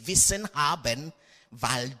reines Gewissen haben,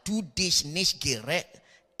 weil du dich nicht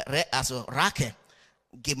Rache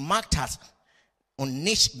gemacht hast und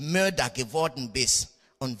nicht Mörder geworden bist.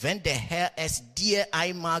 Und wenn der Herr es dir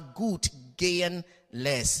einmal gut gehen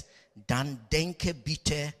lässt, dann denke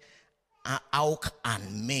bitte auch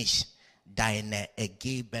an mich, deine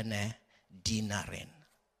ergebene Dienerin.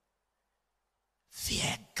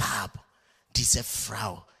 Wer gab diese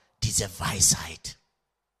Frau, diese Weisheit?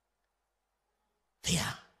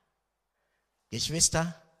 Wer?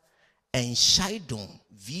 Geschwister, Entscheidung,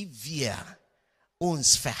 wie wir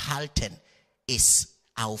uns verhalten, ist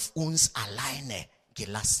auf uns alleine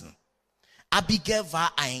gelassen. Abigail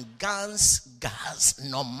war eine ganz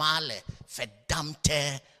normale,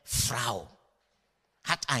 verdammte Frau.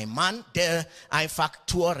 Hat einen Mann, der einfach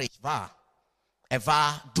töricht war. Er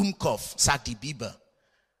war Dummkopf, sagt die Bibel.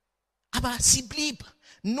 Aber sie blieb.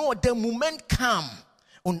 Nur der Moment kam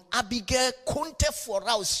und Abigail konnte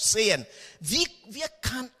voraussehen.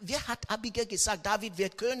 Wer hat Abigail gesagt, David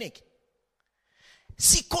wird König?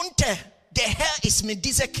 Sie konnte, der Herr ist mit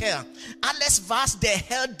dieser Kerl. Alles, was der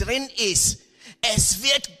Herr drin ist, es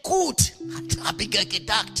wird gut, hat Abigail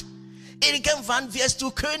gedacht. Irgendwann wirst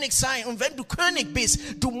du König sein. Und wenn du König bist,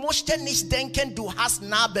 du musst nicht denken, du hast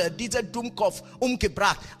Nabel, dieser Dummkopf,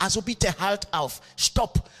 umgebracht. Also bitte halt auf.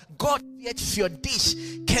 Stopp. Gott wird für dich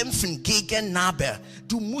kämpfen gegen Nabel.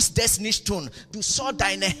 Du musst das nicht tun. Du sollst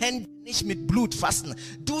deine Hände nicht mit Blut fassen.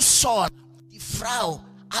 Du sollst, die Frau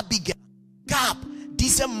Abigail gab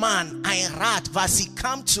diesem Mann ein Rat, weil sie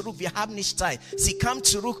kam zurück, wir haben nicht Zeit, sie kam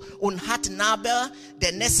zurück und hat Nabel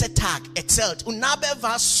den nächsten Tag erzählt. Und Nabel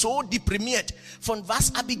war so deprimiert von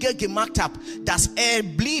was Abigail gemacht hat, dass er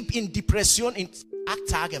blieb in Depression, in 8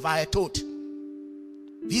 Tagen war er tot.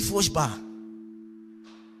 Wie furchtbar.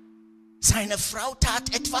 Seine Frau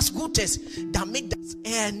tat etwas Gutes, damit dass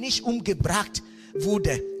er nicht umgebracht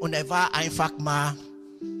wurde. Und er war einfach mal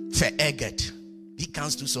verärgert. Wie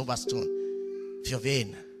kannst du sowas tun? Für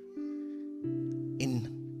wen?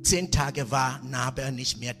 In 10 Tagen war Nabel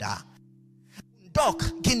nicht mehr da. Doch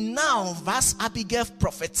genau was Abigail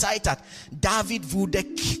prophezeit hat, David wurde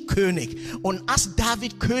König. Und als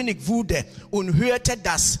David König wurde und hörte,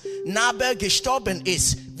 dass Nabel gestorben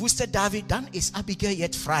ist, wusste David, dann ist Abigail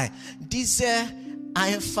jetzt frei. Diese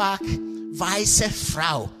einfach weiße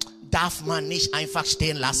Frau darf man nicht einfach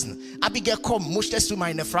stehen lassen. Abigail, komm, musstest du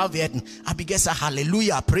meine Frau werden? Abigail sagt,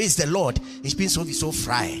 Halleluja, praise the Lord. Ich bin sowieso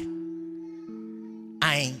frei.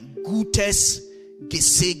 Ein gutes,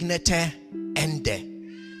 gesegnetes Ende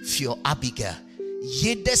für Abigail.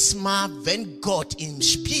 Jedes Mal, wenn Gott im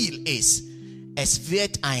Spiel ist, es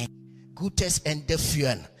wird ein gutes Ende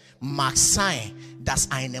führen. Mag sein,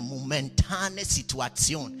 dass eine momentane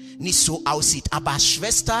Situation nicht so aussieht. Aber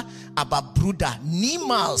Schwester, aber Bruder,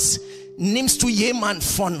 niemals nimmst du jemanden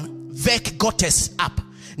von Weg Gottes ab.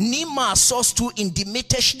 Niemals sollst du in die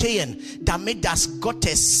Mitte stehen, damit das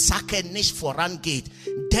Gottes Sache nicht vorangeht.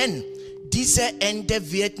 Denn dieses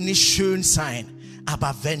Ende wird nicht schön sein.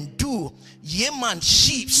 Aber wenn du jemand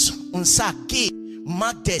schiebst und sagst, geh,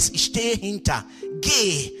 mach das, ich stehe hinter,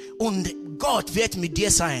 geh und Gott wird mit dir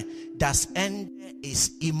sein. Das Ende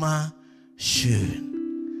ist immer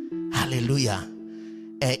schön. Halleluja.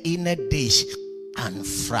 Erinnere dich an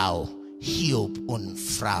Frau Hiob und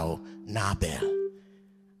Frau Nabel.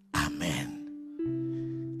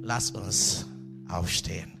 Amen. Lass uns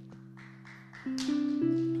aufstehen.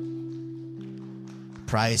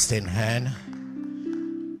 Preis den Herrn.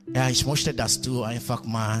 Ja, ich möchte, dass du einfach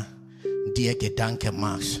mal dir Gedanken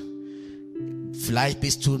machst. Vielleicht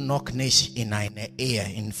bist du noch nicht in einer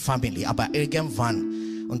Ehe, in Familie, aber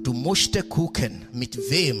irgendwann und du musst gucken, mit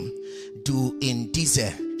wem du in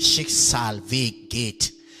diese Schicksalweg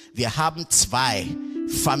geht. Wir haben 2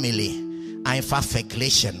 Familien einfach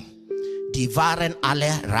verglichen. Die waren alle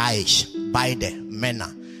reich, beide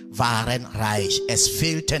Männer waren reich. Es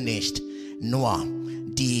fehlte nicht, nur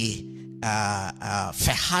die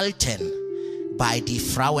Verhalten bei den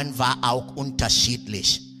Frauen war auch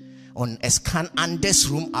unterschiedlich. Und es kann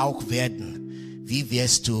andersrum auch werden. Wie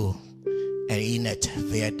wirst du erinnert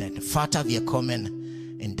werden? Vater, wir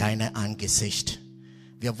kommen in dein Angesicht.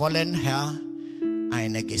 Wir wollen, Herr,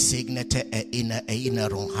 eine gesegnete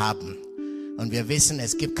Erinnerung haben. Und wir wissen,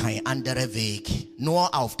 es gibt keinen anderen Weg.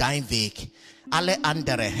 Nur auf dein Weg. Alle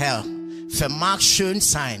anderen, Herr, vermag schön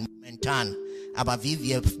sein momentan. Aber wie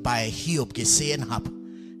wir bei Hiob gesehen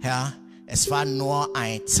haben, Herr, es war nur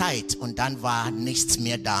eine Zeit und dann war nichts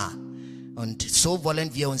mehr da. Und so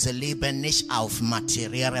wollen wir unser Leben nicht auf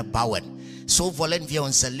Materielle bauen. So wollen wir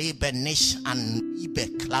unser Leben nicht an Liebe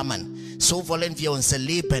klammern. So wollen wir unser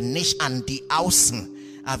Leben nicht an die Außen.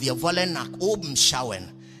 Aber wir wollen nach oben schauen.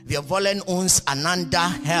 Wir wollen uns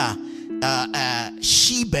einander, Herr,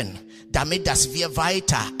 schieben, damit dass wir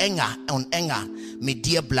weiter enger und enger mit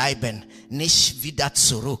dir bleiben. Nicht wieder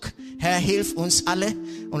zurück. Herr, hilf uns alle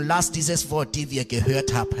und lass dieses Wort, die wir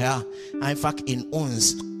gehört haben, Herr, einfach in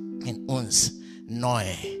uns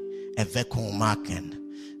neue Erweckung machen.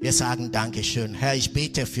 Wir sagen Dankeschön. Herr, ich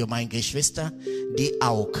bete für meine Geschwister, die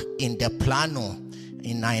auch in der Planung,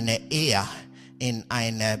 in einer Ehe, in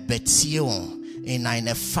einer Beziehung, in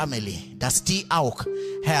einer Familie, dass die auch,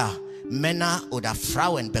 Herr, Männer oder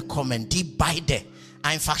Frauen bekommen, die beide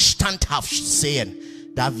einfach standhaft sehen,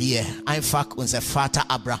 da wir einfach unser Vater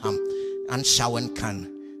Abraham anschauen kann.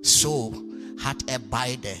 So hat er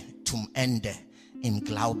beide zum Ende im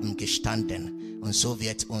Glauben gestanden. Und so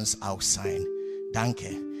wird uns auch sein. Danke,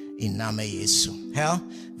 im Namen Jesu. Herr,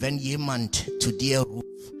 wenn jemand zu dir ruft,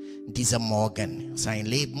 dieser Morgen sein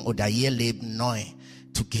Leben oder ihr Leben neu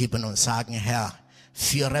zu geben und sagen, Herr,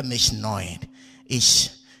 führe mich neu.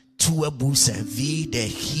 Ich tue Buße, wie der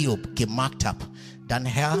Hiob gemacht hat. Dann,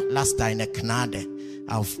 Herr, lass deine Gnade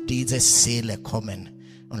auf diese Seele kommen.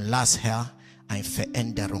 Und lass, Herr, eine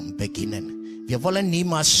Veränderung beginnen. Wir wollen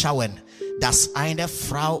niemals schauen, dass eine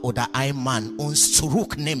Frau oder ein Mann uns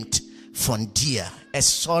zurücknimmt von dir.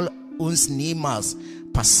 Es soll uns niemals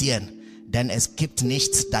passieren, denn es gibt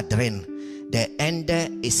nichts da drin. Der Ende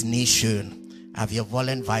ist nie schön, aber wir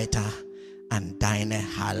wollen weiter an deine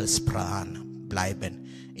Heilsplan bleiben.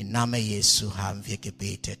 Im Namen Jesu haben wir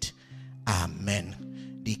gebetet. Amen.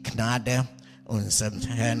 Die Gnade unserem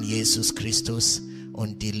Herrn Jesus Christus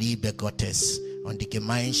und die Liebe Gottes und die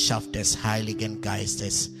Gemeinschaft des Heiligen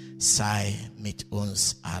Geistes sei mit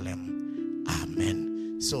uns allen.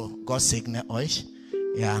 Amen. So, Gott segne euch.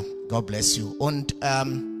 Ja, God bless you. Und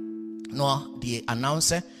nur die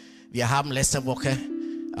Annonce. Wir haben letzte Woche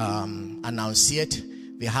annonciert,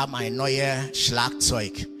 wir haben ein neues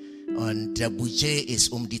Schlagzeug. Und der Budget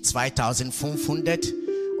ist um die 2500.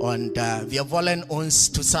 Und wir wollen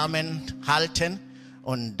uns zusammenhalten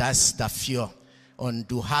und das dafür.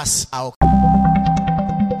 Und du hast auch